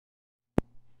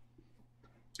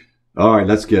All right,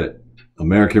 let's get it.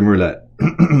 American Roulette.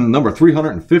 Number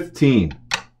 315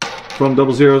 from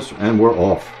double zeros, and we're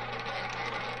off.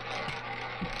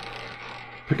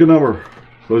 Pick a number.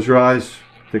 Close your eyes.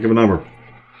 Think of a number.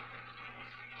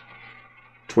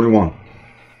 21.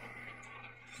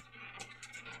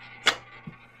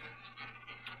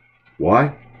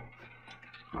 Why?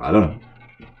 I don't know.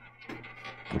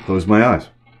 I close my eyes.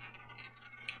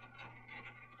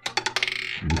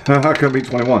 How can it be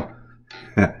 21?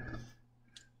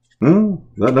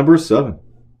 That number is 7.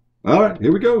 All right,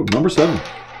 here we go. Number 7.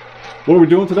 What are we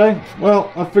doing today?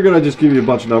 Well, I figured I'd just give you a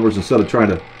bunch of numbers instead of trying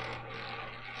to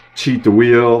cheat the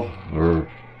wheel, or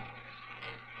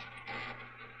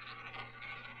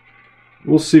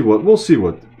we'll see what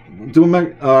doing.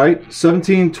 All right,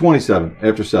 1727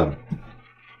 after 7.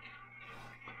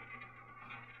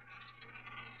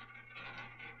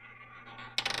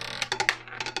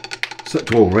 Set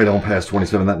 12 right on past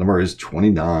 27. That number is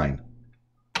 29.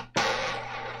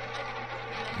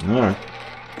 All right.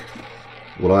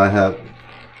 What do I have?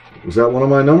 Was that one of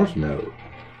my numbers? No,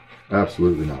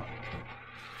 absolutely not.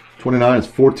 29 is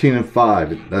 14 and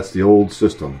 5. That's the old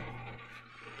system.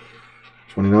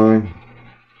 29,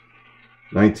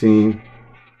 19,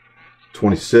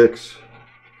 26,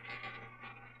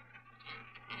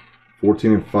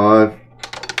 14 and 5,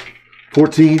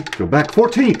 14. Go back.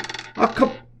 14. Oh,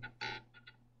 come.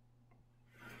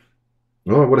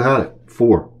 Oh, I would have had it.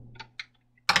 4.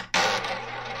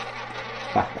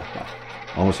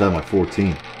 Almost had my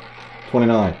 14.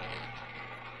 29.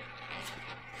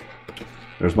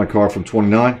 There's my card from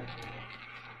 29.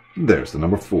 There's the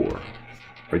number 4.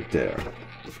 Right there.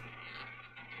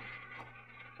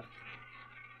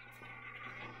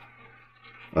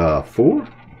 Four.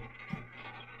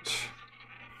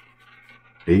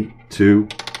 8, 2,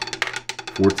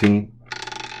 14.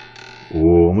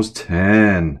 Oh, almost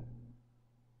 10.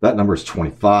 That number is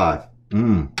 25.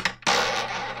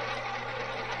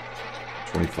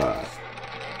 25.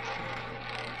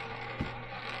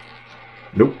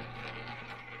 Nope.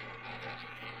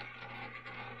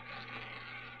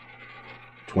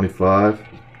 25.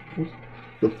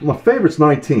 My favorite's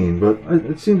 19, but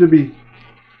it seemed to be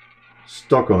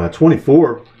stuck on that.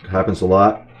 24 happens a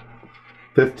lot.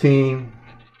 15.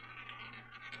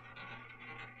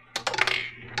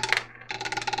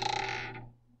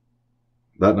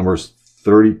 That number is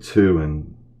 32,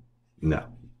 and no,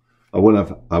 I wouldn't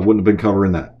have been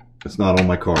covering that. It's not on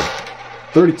my card.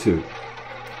 32.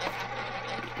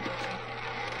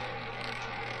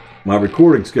 My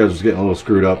recording schedule is getting a little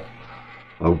screwed up.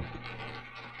 I'm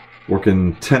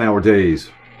working 10-hour days,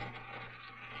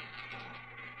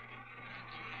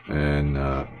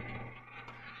 and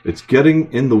it's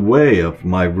getting in the way of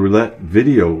my roulette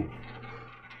video.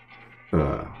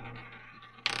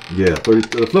 Yeah,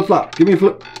 30, flip-flop. Give me a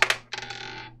flip.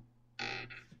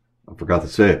 I forgot to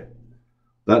say it.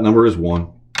 That number is 1.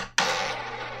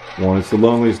 1 is the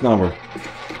loneliest number.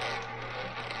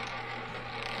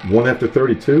 1 after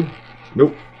 32?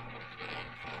 Nope.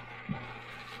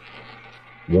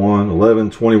 1, 11,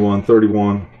 21,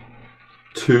 31.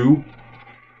 2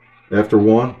 after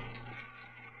 1.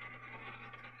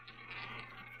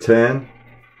 10.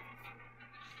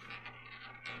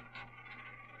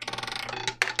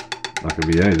 Not going to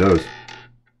be any of those.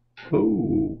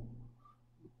 Oh.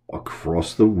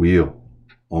 Across the wheel.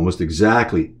 Almost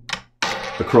exactly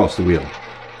across the wheel.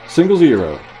 Single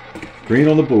 0. Green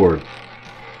on the board.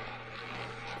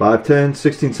 5, 10,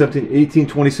 16, 17, 18,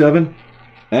 27.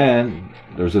 And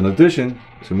there's an addition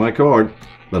to my card,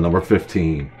 the number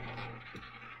 15.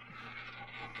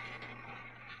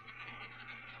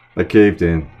 I caved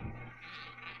in.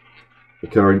 I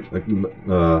carry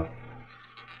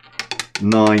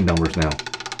 9 numbers now.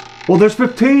 Well, there's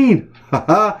 15.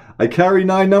 I carry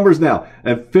 9 numbers now,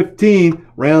 and 15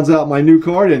 rounds out my new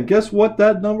card. And guess what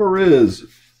that number is?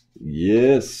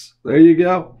 Yes, there you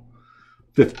go.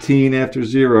 15 after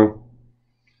 0.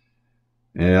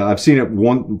 Yeah, I've seen it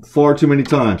far too many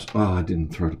times. Oh, I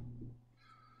didn't throw it.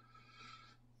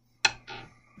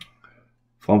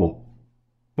 Fumble.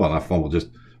 Well, not fumble, just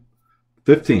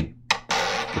 15.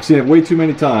 I've seen it way too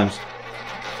many times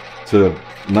to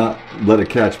not let it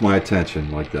catch my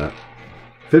attention like that.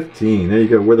 15. There you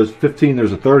go. Where there's 15,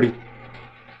 there's a 30.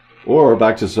 Or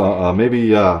back to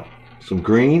maybe some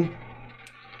green.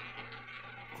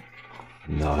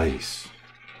 Nice.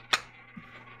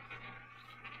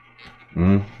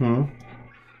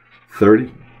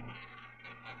 30.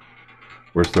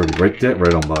 Where's 30? Right there,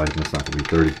 right on by. That's not going to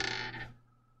be 30.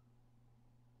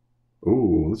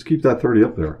 Ooh, let's keep that 30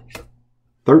 up there.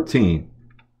 13.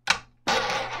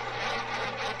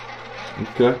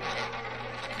 Okay.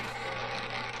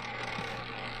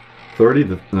 30,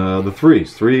 the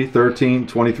threes. 3, 13,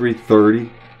 23,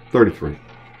 30, 33.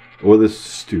 Or this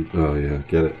stupid. Oh, yeah,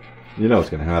 get it. You know what's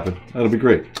going to happen. That'll be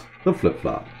great. The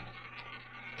flip-flop.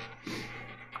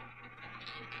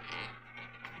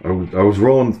 I was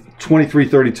rolling 23,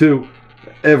 32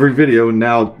 every video, and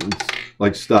now it's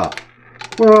like, stop.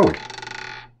 Where are we?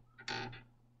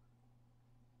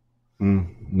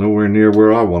 Nowhere near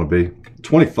where I want to be.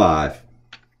 25.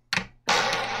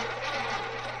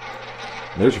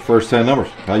 There's your first 10 numbers.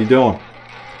 How you doing?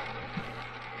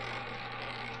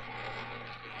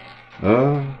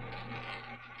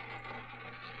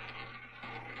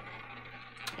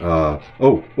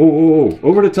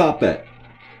 Over the top bet.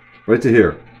 Right to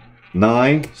here.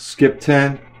 9, skip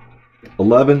 10,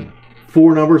 11,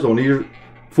 4 numbers on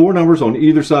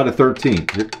either side of 13.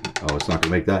 Oh, it's not going to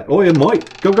make that. Oh, it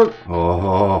might. Go, go.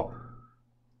 Oh,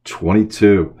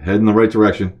 22. Head in the right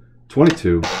direction.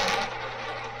 22.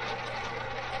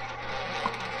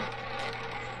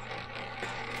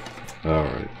 All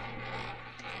right.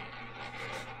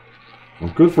 I'm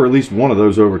good for at least one of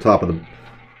those over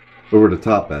the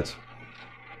top bets.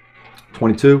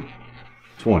 22.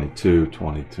 22,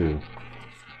 22.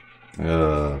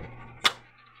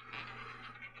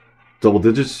 Double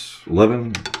digits.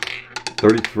 11,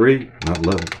 33. Not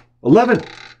 11. 11.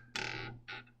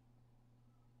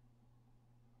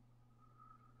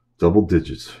 Double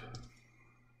digits.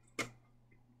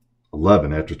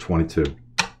 11 after 22.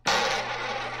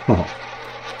 Oh.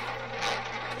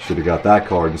 Should have got that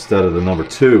card instead of the number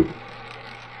 2.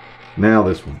 Now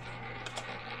this one.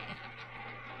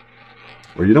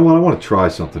 Or you know what? I want to try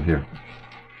something here.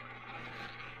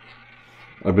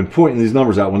 I've been pointing these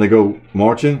numbers out when they go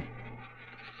marching.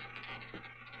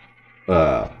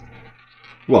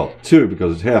 Well, 2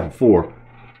 because it's half of 4.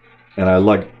 And I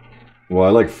like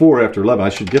 4 after 11. I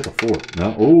should get the 4.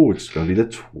 No, oh, it's going to be the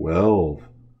 12.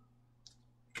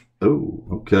 Oh,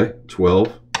 okay,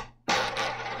 12.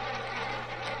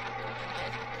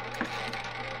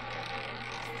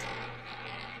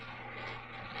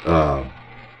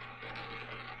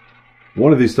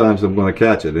 One of these times I'm going to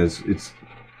catch it. It's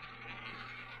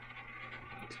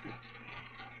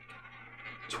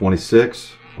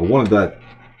 26. I wanted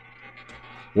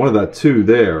that 2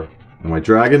 there. Am I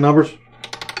dragging numbers?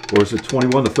 Or is it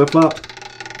 21 the flip-flop?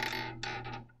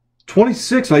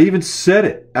 26. I even said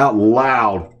it out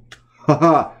loud.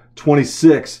 Haha.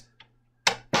 26.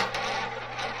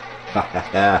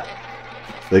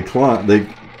 They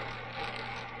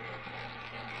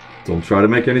don't try to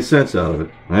make any sense out of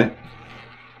it, right?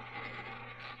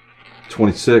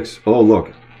 26. Oh,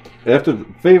 look. After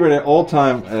favorite at all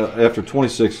time after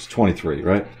 26 is 23,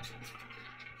 right?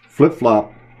 Flip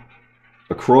flop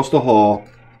across the hall.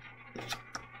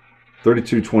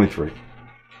 32, 23.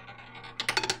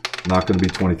 Not going to be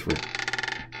 23.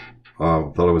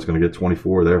 Thought I was going to get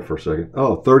 24 there for a second.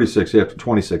 Oh, 36 after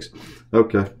 26.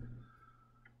 Okay.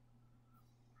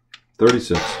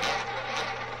 36.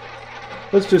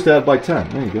 Let's just add by 10.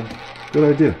 There you go.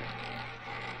 Good idea.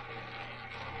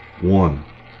 1.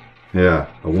 Yeah,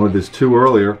 I wanted this 2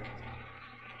 earlier.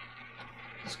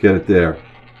 Let's get it there.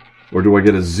 Or do I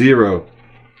get a 0?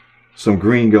 Some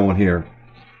green going here.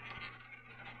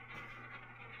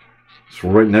 It's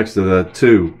right next to that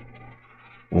 2.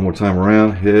 One more time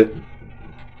around. Hit.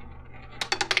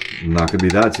 Not going to be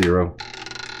that 0.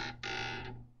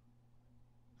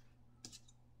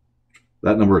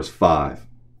 That number is 5.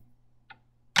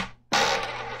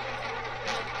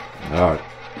 All right.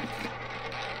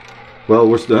 Well,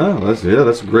 we're still, that's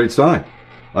a great sign.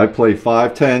 I play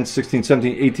 5, 10, 16,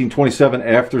 17, 18, 27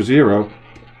 after 0,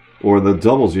 or the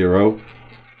double 0.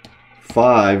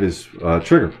 5 is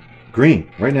trigger.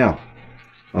 Green, right now.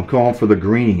 I'm calling for the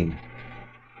green.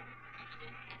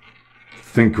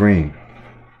 Think green.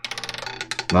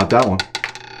 Not that one.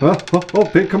 Oh,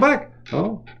 pig, come back.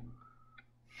 Oh.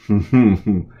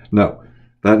 No,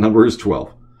 that number is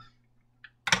 12.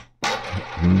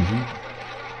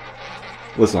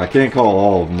 Listen, I can't call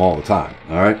all of them all the time,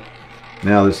 all right?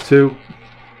 Now there's 2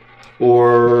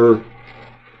 or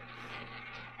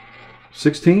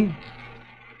 16.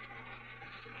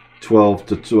 12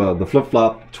 to the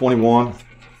flip-flop, 21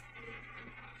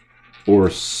 or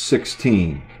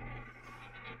 16.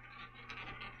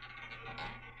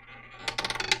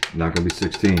 Not going to be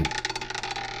 16.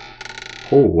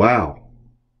 Oh, wow.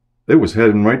 It was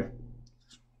heading right.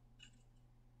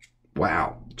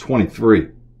 Wow, 23.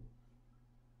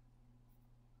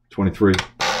 23.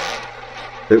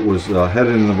 It was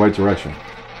headed in the right direction.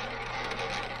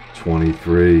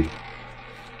 23.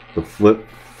 The flip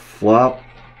flop.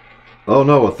 Oh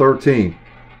no, a 13.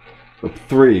 The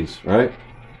 3s, right?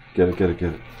 Get it, get it,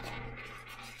 get it.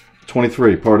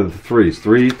 23, part of the threes.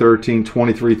 3, 13,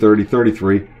 23, 30,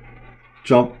 33.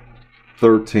 Jump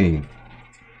 13.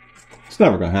 It's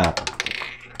never going to happen.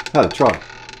 Had to try.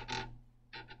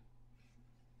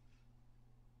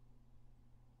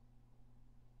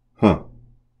 Huh.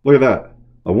 Look at that.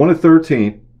 I wanted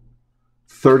 13.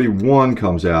 31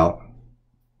 comes out.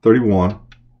 31.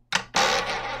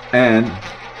 And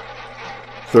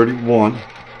 31.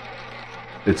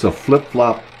 It's a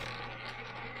flip-flop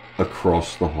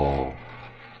across the hall.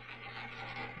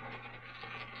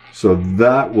 So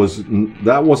that wasn't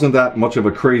that much of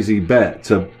a crazy bet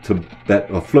to bet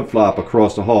a flip-flop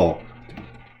across the hall.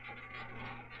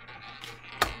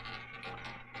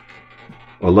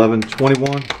 11,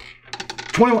 21,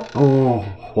 21. Oh,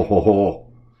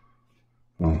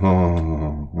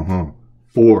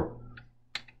 4.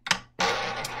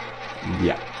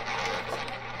 Yeah.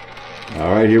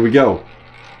 All right, here we go.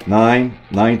 9,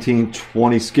 19,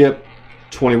 20, skip,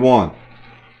 21.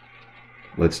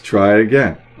 Let's try it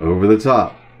again. Over the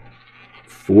top.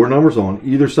 4 numbers on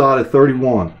either side of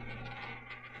 31.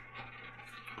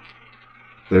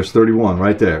 There's 31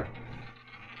 right there.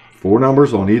 4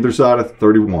 numbers on either side of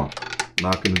 31.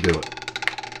 Not going to do it.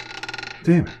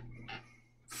 Damn it.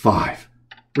 5.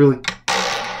 Really?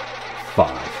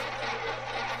 5.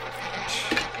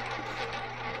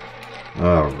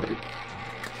 All right.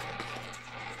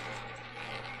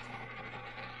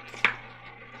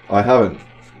 I haven't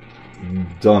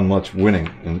done much winning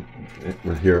in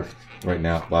here right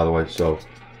now, by the way, so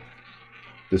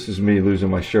this is me losing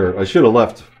my shirt. I should have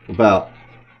left about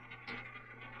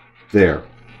there.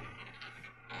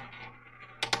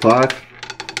 5,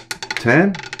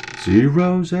 10,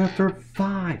 zeros after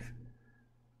 5.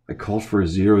 I called for a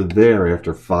 0 there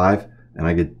after 5, and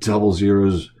I get double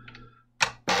zeros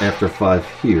after 5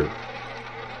 here.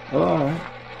 All right.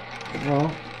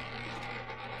 Well,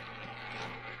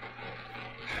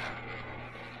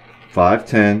 5,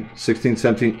 10, 16,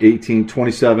 17, 18,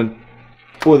 27.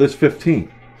 Boy, there's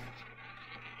 15.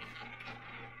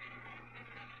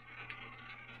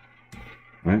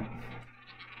 Right?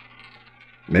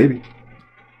 Maybe.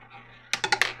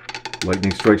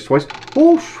 Lightning strikes twice.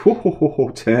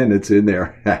 Oh, 10. It's in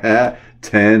there.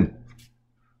 10.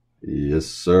 Yes,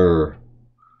 sir.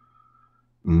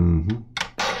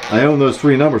 I own those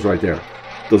 3 numbers right there.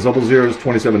 Those double zeros,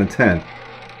 27 and 10.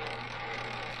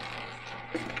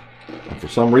 For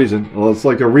some reason, well, it's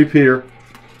like a repeater.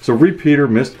 It's a repeater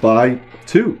missed by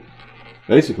 2.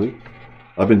 Basically,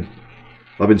 I've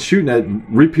been shooting at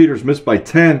repeaters missed by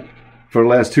 10 for the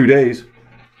last 2 days.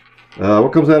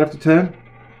 What comes out after 10?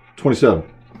 27.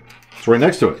 It's right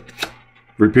next to it.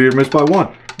 Repeater missed by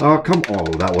 1. Oh, come on.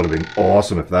 Oh, that would have been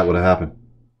awesome if that would have happened.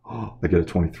 Oh, I get a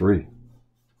 23.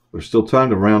 There's still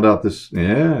time to round out this.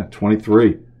 Yeah,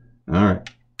 23. All right.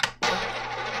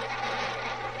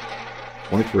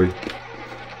 23.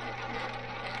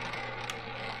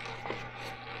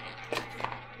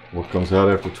 What comes out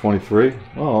after 23?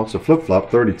 Well, it's a flip-flop,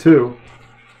 32.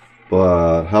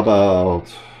 But how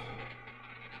about...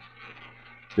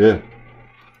 Yeah.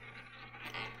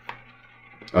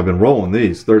 I've been rolling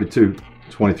these, 32,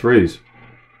 23s.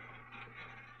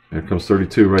 Here comes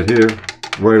 32 right here.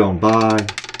 Right on by.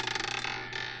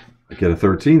 I get a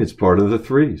 13. It's part of the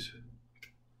 3s.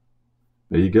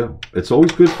 There you go. It's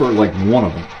always good for like one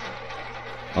of them.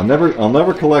 I'll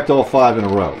never collect all 5 in a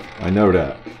row. I know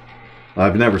that.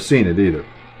 I've never seen it either.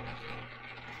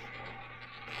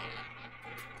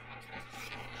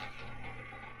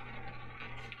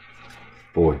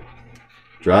 Boy.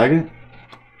 Dragon.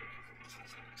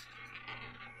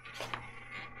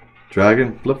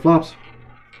 Dragon flip-flops.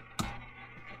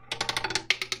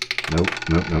 Nope.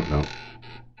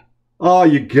 Oh,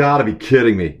 you gotta be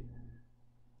kidding me.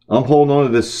 I'm holding on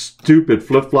to this stupid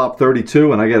flip-flop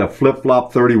 32 and I get a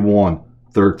flip-flop 31.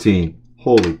 13.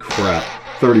 Holy crap.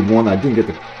 31. I didn't get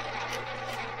the...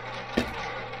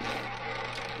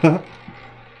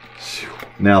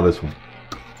 Now this one.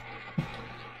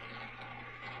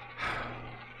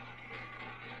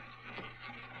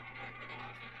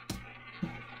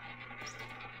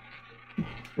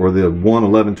 Or the 1,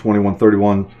 11, 21,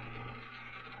 31.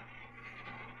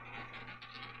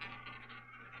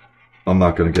 I'm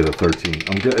not going to get a 13.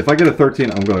 If I get a 13,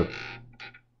 I'm going to...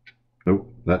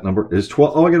 Nope, that number is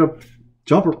 12. Oh, I get a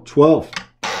jumper. 12.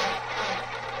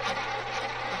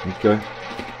 Okay.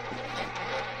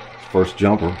 First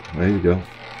jumper. There you go.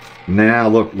 Now,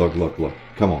 look.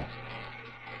 Come on.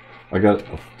 I got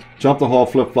a jump the hall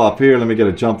flip-flop here. Let me get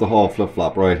a jump the hall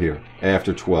flip-flop right here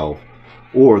after 12.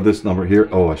 Or this number here.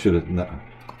 Oh, I should have...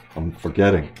 I'm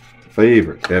forgetting.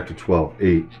 Favorite after 12.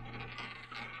 8.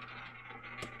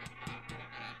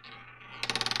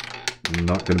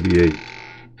 Not going to be 8.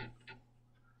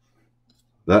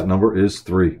 That number is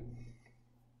 3.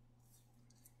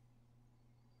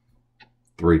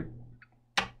 3.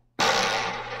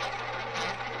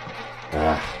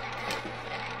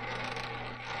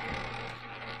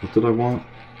 What did I want?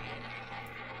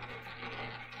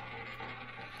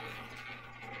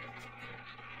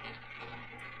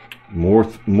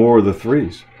 More of the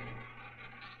 3s.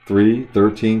 3,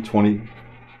 13,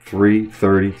 23,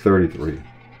 30, 33.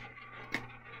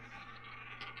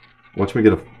 Watch me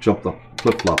get a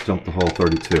flip-flop jump the hall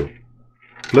 32.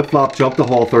 Flip-flop jump the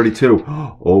hall 32.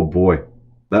 Oh boy.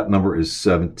 That number is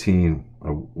 17.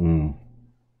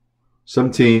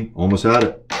 17. Almost had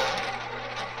it.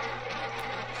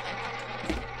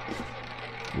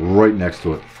 Right next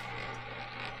to it.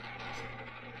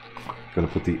 Gonna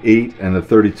put the 8 and the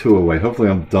 32 away. Hopefully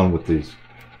I'm done with these.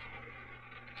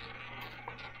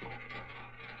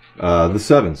 The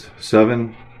 7s.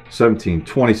 7, 17,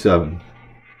 27.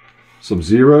 Some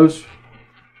zeros.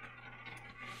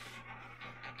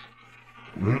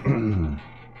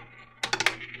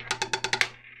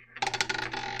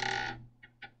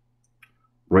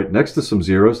 Right next to some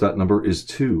zeros, that number is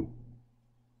 2.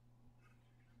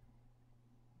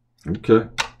 Okay.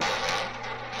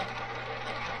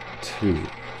 2.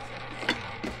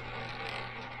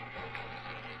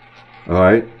 All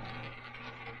right.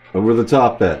 Over the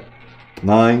top bet.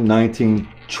 9, 19,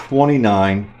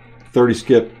 29, 30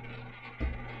 skip,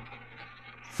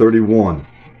 31.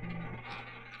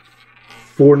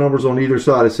 4 numbers on either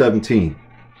side of 17.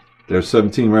 There's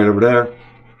 17 right over there.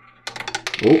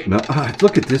 Oh, no.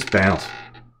 Look at this bounce.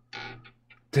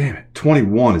 Damn it.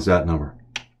 21 is that number.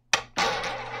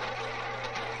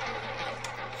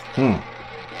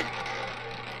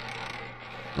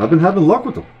 I've been having luck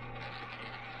with them.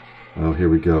 Oh, here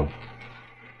we go.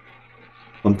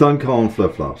 I'm done calling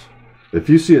flip-flops. If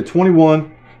you see a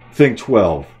 21, think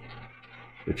 12.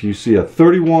 If you see a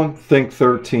 31, think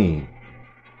 13.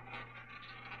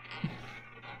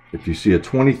 If you see a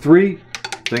 23,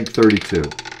 think 32.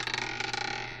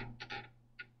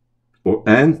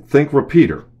 And think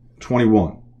repeater,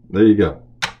 21. There you go.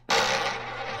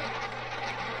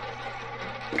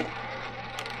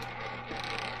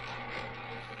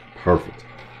 Perfect.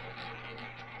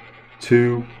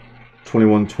 2,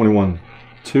 21, 21,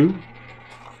 2.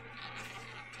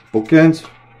 Bookends.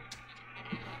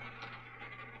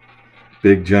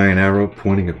 Big giant arrow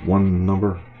pointing at one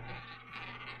number.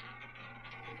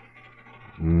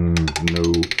 No,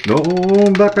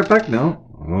 back, no.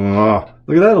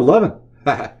 Look at that, 11.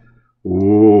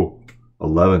 Ooh,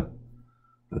 11.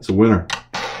 That's a winner.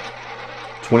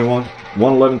 21,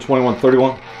 1, 11, 21,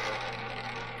 31.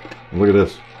 And look at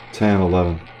this, 10,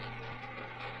 11.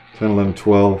 10, 11,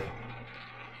 12,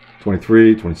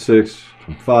 23, 26,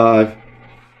 25. How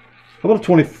about a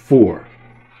 24?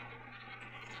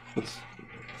 Let's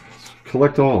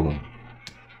collect all of them.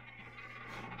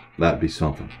 That'd be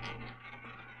something.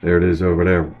 There it is over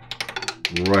there,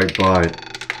 right by it.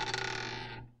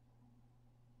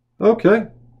 Okay.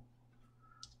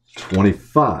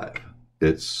 25.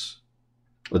 It's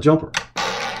a jumper.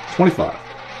 25.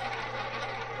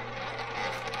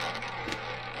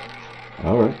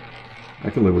 All right. I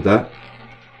can live with that.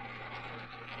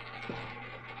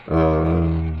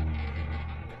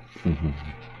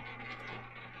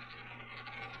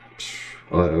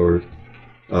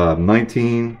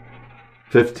 19,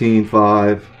 15,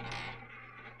 5.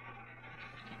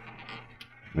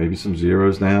 Maybe some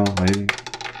zeros now, maybe.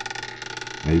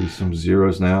 Maybe some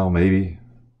zeros now, maybe.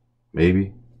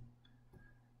 Maybe.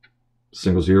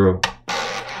 Single zero.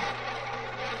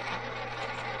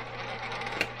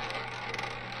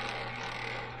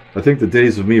 I think the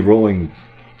days of me rolling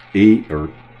 8 or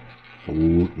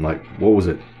like, what was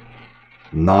it?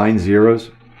 9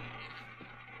 zeros.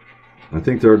 I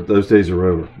think those days are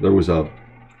over. There was a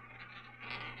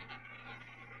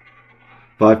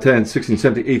 5, 10, 16,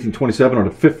 17, 18, 27 on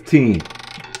a 15.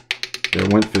 There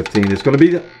went 15. It's going to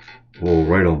be, oh,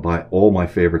 right on by all my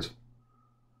favorites.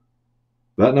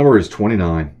 That number is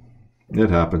 29. It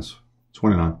happens.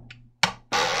 29.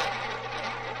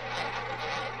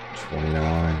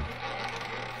 29.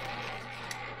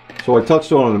 So I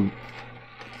touched on it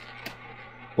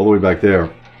all the way back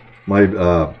there. My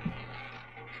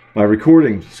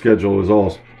recording schedule is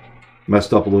all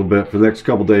messed up a little bit for the next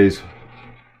couple days.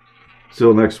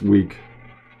 Still next week.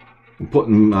 I'm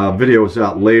putting videos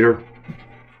out later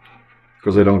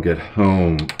because I don't get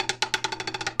home.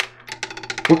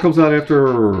 What comes out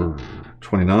after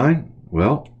 29?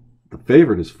 Well, the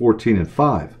favorite is 14 and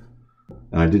 5.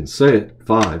 And I didn't say it,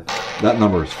 5. That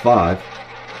number is 5.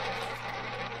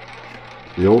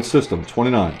 The old system,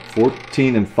 29,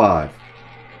 14, and 5.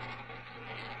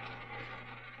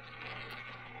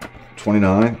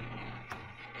 29,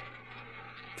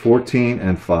 14,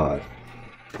 and 5.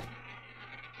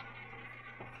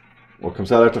 What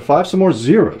comes out after 5? Some more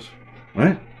zeros,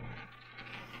 right?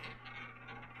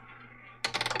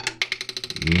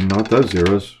 Not those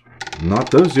zeros.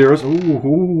 Not those zeros.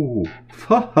 Ooh.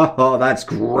 That's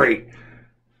great.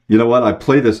 You know what? I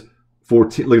play this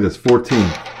 14. Look at this, 14.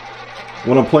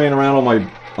 When I'm playing around on my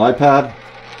iPad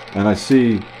and I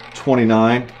see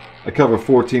 29, I cover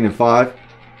 14 and 5.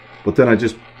 But then I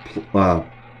just I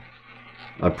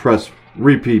press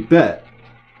repeat bet.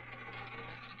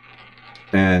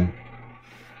 And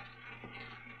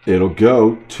it'll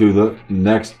go to the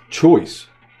next choice.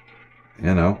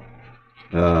 You know.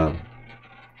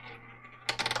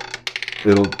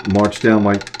 It'll march down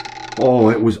my... Oh,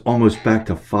 it was almost back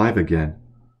to 5 again.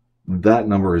 That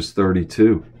number is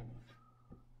 32.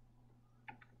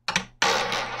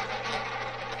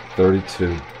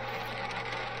 32.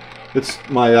 It's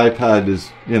my iPad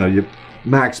is, you know, your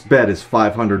max bet is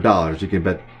 $500. You can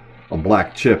bet a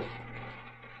black chip.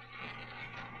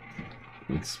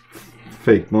 It's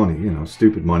fake money, you know,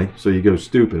 stupid money. So you go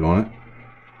stupid on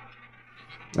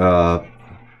it.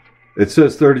 It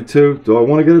says 32. Do I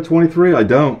want to get a 23? I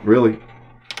don't, really.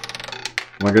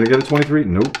 Am I going to get a 23?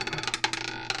 Nope.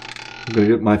 I'm going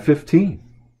to get my 15.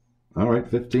 All right,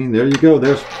 15. There you go.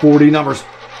 There's 40 numbers.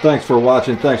 Thanks for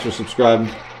watching. Thanks for subscribing.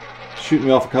 Shoot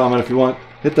me off a comment if you want.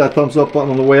 Hit that thumbs up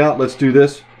button on the way out. Let's do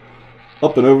this.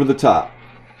 Up and over the top.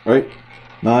 Right?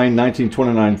 9, 19,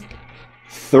 29,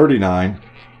 39.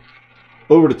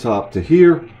 Over the top to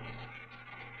here.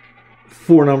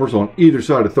 4 numbers on either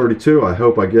side of 32. I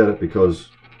hope I get it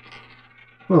because,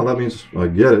 well, that means I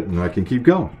get it and I can keep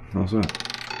going. How's that?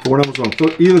 4 numbers on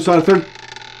either side of 30.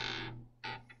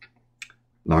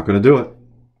 Not going to do it.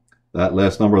 That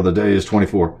last number of the day is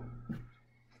 24.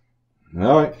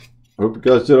 All right. Hope you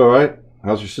guys did all right.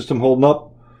 How's your system holding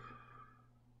up?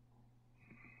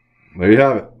 There you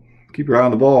have it. Keep your eye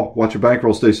on the ball. Watch your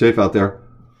bankroll. Stay safe out there.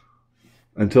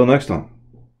 Until next time.